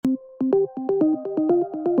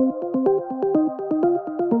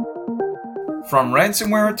From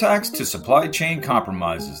ransomware attacks to supply chain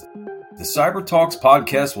compromises, the Cyber Talks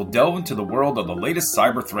podcast will delve into the world of the latest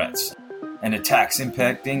cyber threats and attacks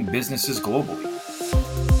impacting businesses globally.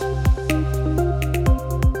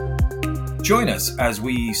 Join us as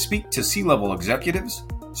we speak to C-level executives,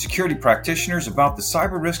 security practitioners about the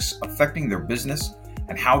cyber risks affecting their business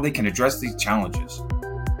and how they can address these challenges.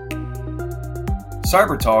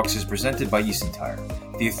 Cyber Talks is presented by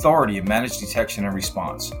EastEntire, the authority of managed detection and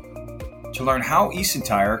response. To learn how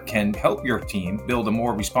EastEntire can help your team build a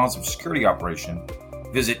more responsive security operation,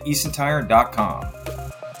 visit eastentire.com.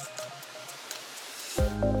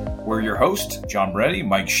 We're your hosts, John Moretti,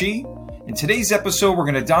 Mike Shee. In today's episode, we're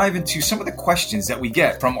going to dive into some of the questions that we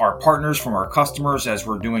get from our partners, from our customers as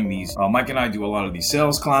we're doing these. Mike and I do a lot of these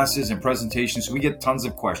sales classes and presentations, so we get tons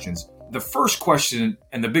of questions. The first question,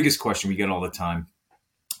 and the biggest question we get all the time,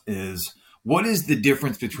 is what is the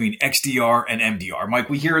difference between XDR and MDR? Mike,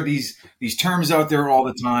 we hear these terms out there all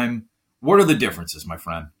the time. What are the differences, my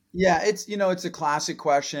friend? Yeah, it's a classic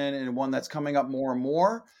question and one that's coming up more and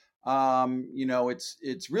more.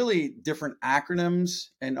 It's really different acronyms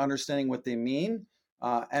and understanding what they mean.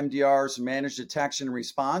 MDR is managed detection and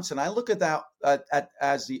response, and I look at that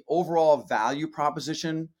as the overall value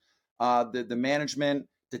proposition, the management,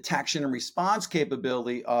 detection, and response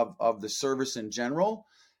capability of the service in general.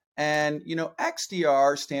 And,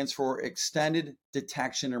 XDR stands for extended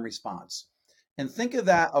detection and response. And think of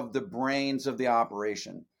that of the brains of the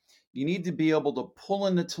operation. You need to be able to pull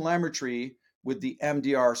in the telemetry with the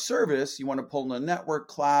MDR service. You want to pull in the network,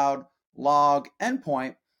 cloud, log,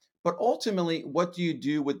 endpoint. But ultimately, what do you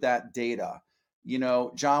do with that data?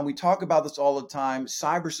 John, we talk about this all the time.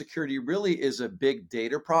 Cybersecurity really is a big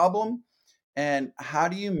data problem. And how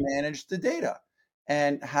do you manage the data?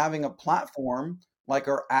 And having a platform like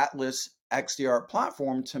our Atlas XDR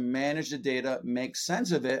platform to manage the data, make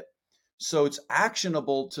sense of it, so it's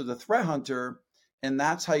actionable to the threat hunter. And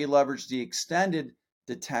that's how you leverage the extended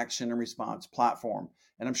detection and response platform.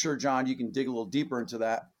 And I'm sure, John, you can dig a little deeper into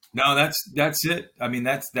that. No, that's it. I mean,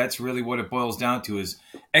 that's really what it boils down to is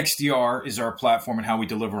XDR is our platform and how we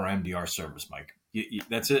deliver our MDR service, Mike.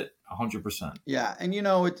 That's it, 100%. Yeah, and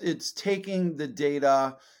it's taking the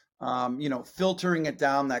data, filtering it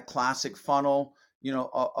down that classic funnel,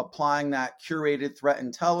 applying that curated threat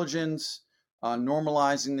intelligence,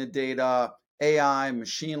 normalizing the data, AI,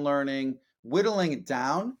 machine learning, whittling it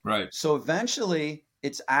down. Right. So eventually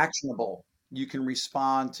it's actionable. You can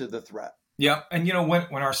respond to the threat. Yeah. And,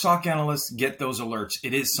 when our SOC analysts get those alerts,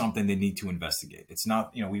 it is something they need to investigate. It's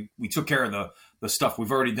not, we took care of the stuff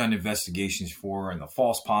we've already done investigations for and the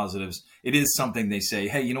false positives. It is something they say,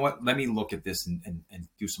 hey, you know what? Let me look at this and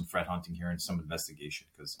do some threat hunting here and some investigation,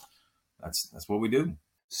 because that's what we do.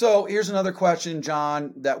 So here's another question,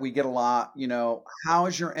 John, that we get a lot. How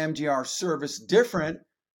is your MDR service different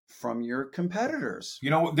from your competitors?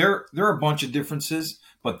 There are a bunch of differences,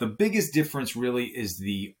 but the biggest difference really is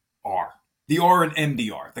the R in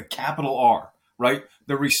MDR, the capital R, right?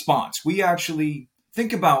 The response. We actually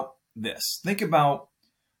think about this. Think about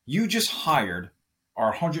you just hired our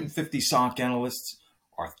 150 SOC analysts,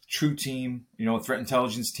 our true team, threat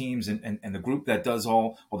intelligence teams and the group that does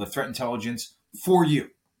all the threat intelligence for you.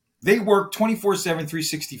 They work 24/7,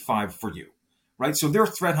 365 for you, right? So they're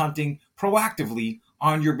threat hunting proactively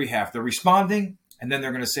on your behalf. They're responding, and then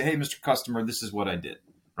they're going to say, hey, Mr. Customer, this is what I did,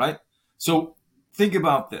 right? So think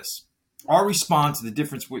about this. Our response, the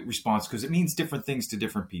difference with response, because it means different things to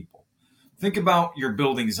different people. Think about your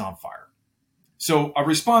building is on fire. So a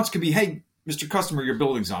response could be, hey, Mr. Customer, your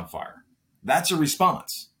building's on fire. That's a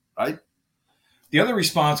response, right? The other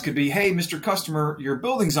response could be, hey, Mr. Customer, your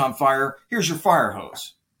building's on fire. Here's your fire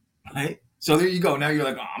hose, right? So there you go. Now you're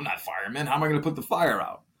like, oh, I'm not a fireman. How am I going to put the fire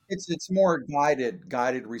out? It's more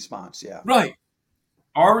guided response, yeah. Right.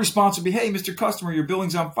 Our response would be, hey, Mr. Customer, your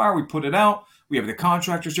building's on fire. We put it out. We have the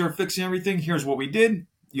contractors there fixing everything. Here's what we did.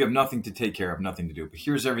 You have nothing to take care of, nothing to do. But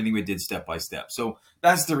here's everything we did step by step. So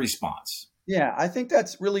that's the response. Yeah, I think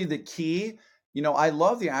that's really the key. I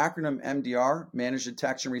love the acronym MDR, Managed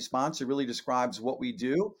Detection Response. It really describes what we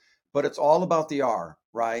do, but it's all about the R,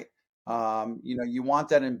 right? You want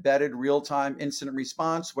that embedded real-time incident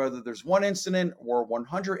response, whether there's one incident or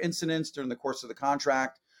 100 incidents during the course of the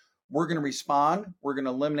contract. We're going to respond, we're going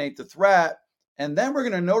to eliminate the threat, and then we're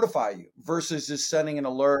going to notify you versus just sending an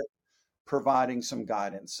alert, providing some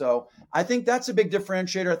guidance. So I think that's a big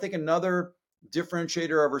differentiator. I think another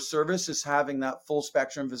differentiator of our service is having that full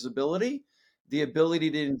spectrum visibility, the ability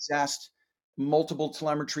to ingest multiple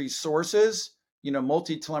telemetry sources.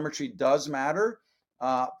 Multi-telemetry does matter.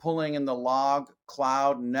 Pulling in the log,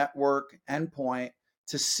 cloud, network, endpoint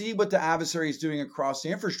to see what the adversary is doing across the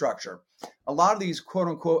infrastructure. A lot of these quote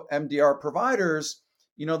unquote MDR providers,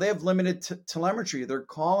 they have limited telemetry. They're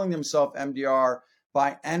calling themselves MDR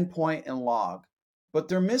by endpoint and log, but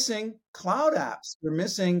they're missing cloud apps. They're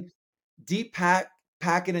missing deep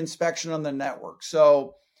packet inspection on the network.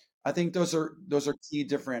 So I think those are key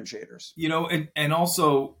differentiators. And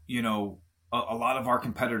also, a lot of our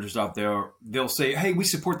competitors out there, they'll say, hey, we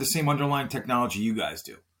support the same underlying technology you guys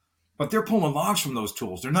do. But they're pulling logs from those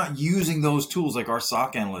tools. They're not using those tools like our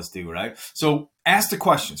SOC analysts do, right? So ask the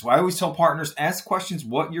questions. Well, I always tell partners, ask questions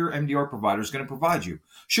what your MDR provider is going to provide you.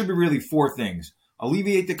 Should be really 4 things.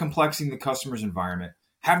 Alleviate the complexity in the customer's environment.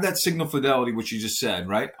 Have that signal fidelity, which you just said,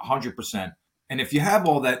 right? 100%. And if you have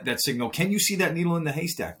all that signal, can you see that needle in the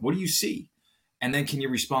haystack? What do you see? And then can you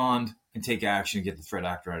respond and take action and get the threat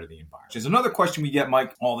actor out of the environment? There's another question we get,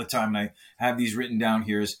 Mike, all the time, and I have these written down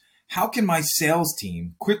here is, how can my sales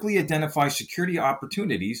team quickly identify security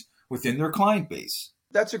opportunities within their client base?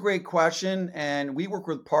 That's a great question. And we work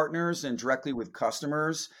with partners and directly with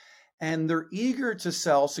customers, and they're eager to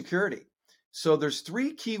sell security. So there's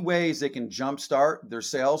 3 key ways they can jumpstart their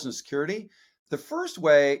sales and security. The first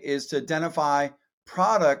way is to identify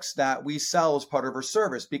products that we sell as part of our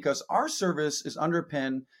service, because our service is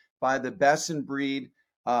underpinned by the best in breed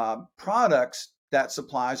products that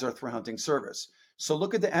supplies our threat hunting service. So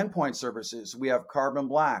look at the endpoint services. We have Carbon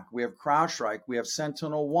Black, we have CrowdStrike, we have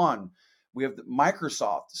SentinelOne, we have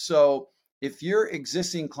Microsoft. So if your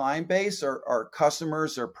existing client base or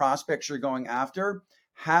customers or prospects you're going after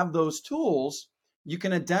have those tools, you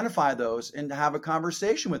can identify those and have a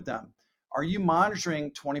conversation with them. Are you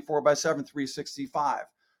monitoring 24/7, 365?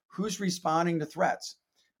 Who's responding to threats?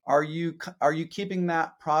 Are you keeping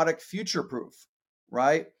that product future proof,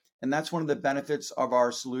 right? And that's one of the benefits of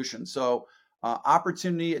our solution. So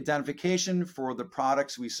opportunity identification for the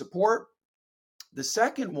products we support. The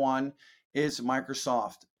second one is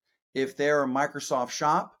Microsoft. If they're a Microsoft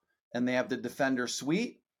shop and they have the Defender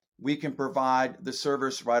suite, we can provide the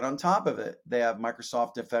service right on top of it. They have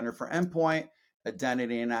Microsoft Defender for Endpoint,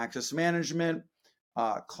 Identity and Access Management,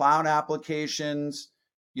 cloud applications,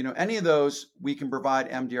 any of those, we can provide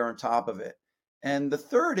MDR on top of it. And the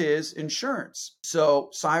third is insurance.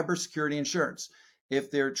 So cybersecurity insurance. If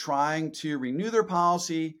they're trying to renew their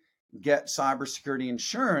policy, get cybersecurity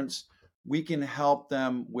insurance, we can help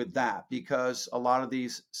them with that, because a lot of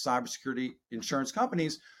these cybersecurity insurance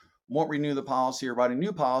companies won't renew the policy or write a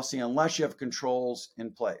new policy unless you have controls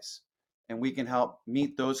in place. And we can help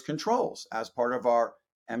meet those controls as part of our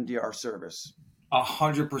MDR service.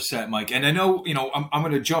 100%, Mike. And I know, I'm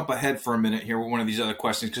going to jump ahead for a minute here with one of these other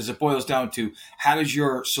questions, because it boils down to, how does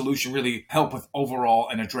your solution really help with overall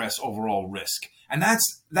and address overall risk? And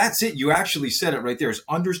that's it. You actually said it right there, is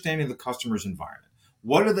understanding the customer's environment.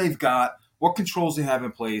 What do they've got? What controls they have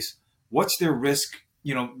in place? What's their risk?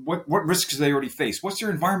 What risks do they already face? What's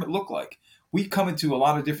their environment look like? We come into a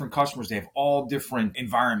lot of different customers. They have all different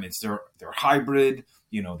environments. They're hybrid.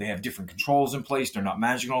 They have different controls in place. They're not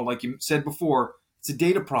managing all, like you said before. It's a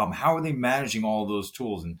data problem. How are they managing all of those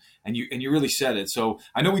tools? And you really said it. So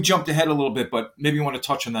I know we jumped ahead a little bit, but maybe you want to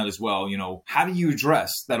touch on that as well. How do you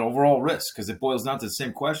address that overall risk? Because it boils down to the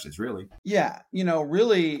same questions, really. Yeah,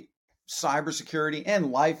 really cybersecurity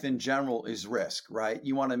and life in general is risk, right?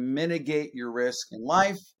 You want to mitigate your risk in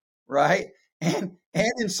life, right? And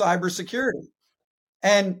in cybersecurity.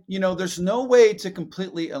 And, there's no way to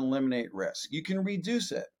completely eliminate risk. You can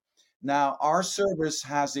reduce it. Now, our service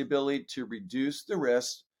has the ability to reduce the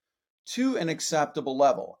risk to an acceptable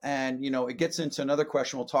level. And, it gets into another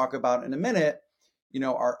question we'll talk about in a minute,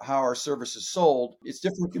 how our service is sold. It's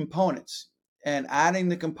different components, and adding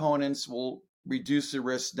the components will reduce the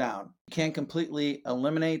risk down. You can't completely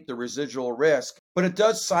eliminate the residual risk, but it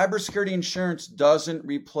does. Cybersecurity insurance doesn't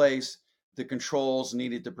replace the controls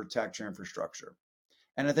needed to protect your infrastructure.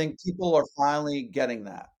 And I think people are finally getting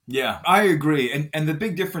that. Yeah, I agree. And the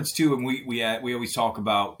big difference too, and we always talk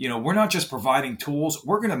about, we're not just providing tools,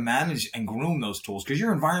 we're going to manage and groom those tools, because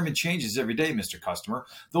your environment changes every day, Mr. Customer.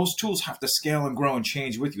 Those tools have to scale and grow and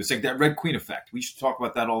change with you. It's like that Red Queen effect. We should talk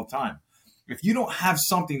about that all the time. If you don't have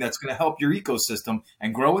something that's going to help your ecosystem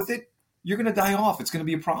and grow with it, you're going to die off. It's going to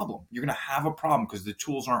be a problem. You're going to have a problem because the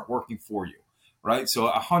tools aren't working for you, right? So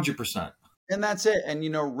 100%. And that's it. And,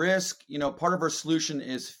 risk, part of our solution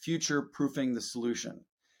is future proofing the solution.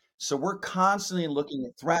 So we're constantly looking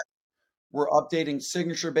at threats. We're updating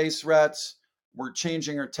signature-based threats. We're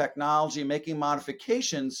changing our technology, making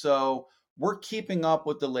modifications. So we're keeping up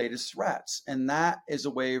with the latest threats. And that is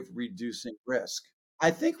a way of reducing risk.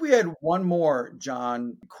 I think we had one more,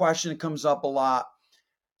 John, question that comes up a lot.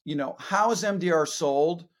 How is MDR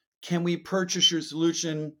sold? can we purchase your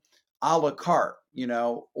solution a la carte,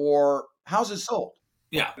 or how's it sold?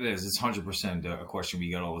 Yeah, it is. It's 100% a question we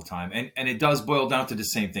get all the time. And it does boil down to the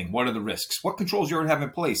same thing. What are the risks? What controls you already have in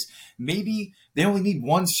place? Maybe they only need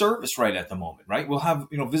one service right at the moment, right? We'll have,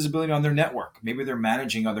 visibility on their network. Maybe they're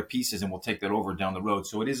managing other pieces and we'll take that over down the road.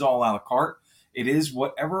 So it is all a la carte. It is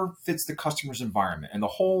whatever fits the customer's environment. And the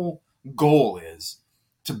whole goal is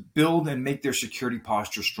to build and make their security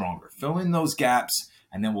posture stronger. Fill in those gaps,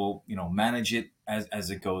 and then we'll, manage it as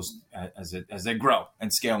it goes, as they grow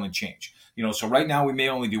and scale and change. So right now we may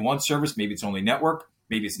only do one service. Maybe it's only network.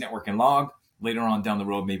 Maybe it's network and log. Later on down the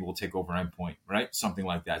road, maybe we'll take over endpoint, right? Something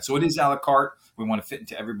like that. So it is a la carte. We want to fit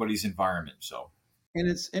into everybody's environment. And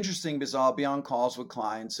it's interesting because I'll be on calls with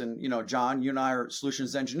clients, and John, you and I are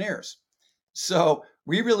solutions engineers. So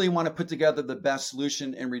we really want to put together the best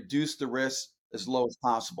solution and reduce the risk as low as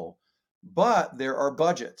possible. But there are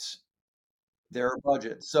budgets.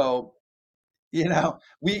 So, we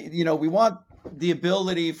want the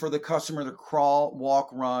ability for the customer to crawl, walk,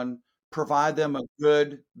 run, provide them a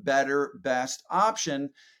good, better, best option.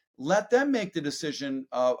 Let them make the decision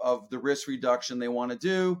of the risk reduction they want to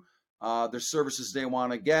do, the services they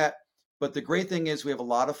want to get. But the great thing is we have a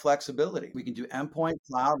lot of flexibility. We can do endpoint,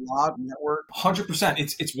 cloud, log, network. 100%.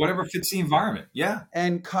 It's whatever fits the environment. Yeah.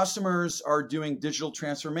 And customers are doing digital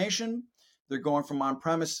transformation. They're going from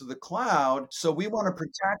on-premise to the cloud. So we want to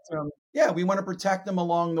protect them. Yeah, we want to protect them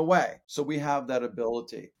along the way. So we have that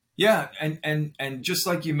ability. Yeah, and just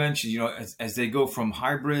like you mentioned, as they go from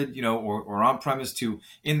hybrid, or on-premise to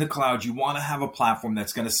in the cloud, you want to have a platform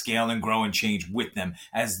that's going to scale and grow and change with them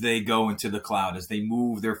as they go into the cloud, as they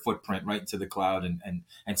move their footprint right into the cloud and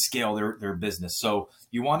scale their business. So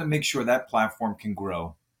you want to make sure that platform can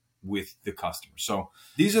grow with the customer. So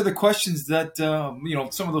these are the questions that,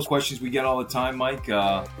 some of those questions we get all the time, Mike.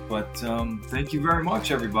 But thank you very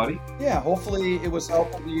much, everybody. Yeah, hopefully it was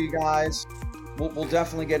helpful to you guys. We'll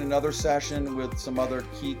definitely get another session with some other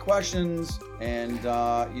key questions. And,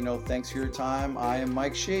 thanks for your time. I am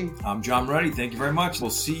Mike Shee. I'm John Reddy. Thank you very much. We'll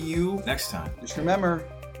see you next time. Just remember,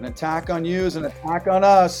 an attack on you is an attack on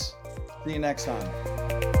us. See you next time.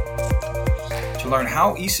 To learn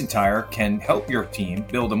how EastEntire can help your team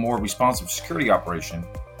build a more responsive security operation,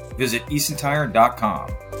 visit eastentire.com.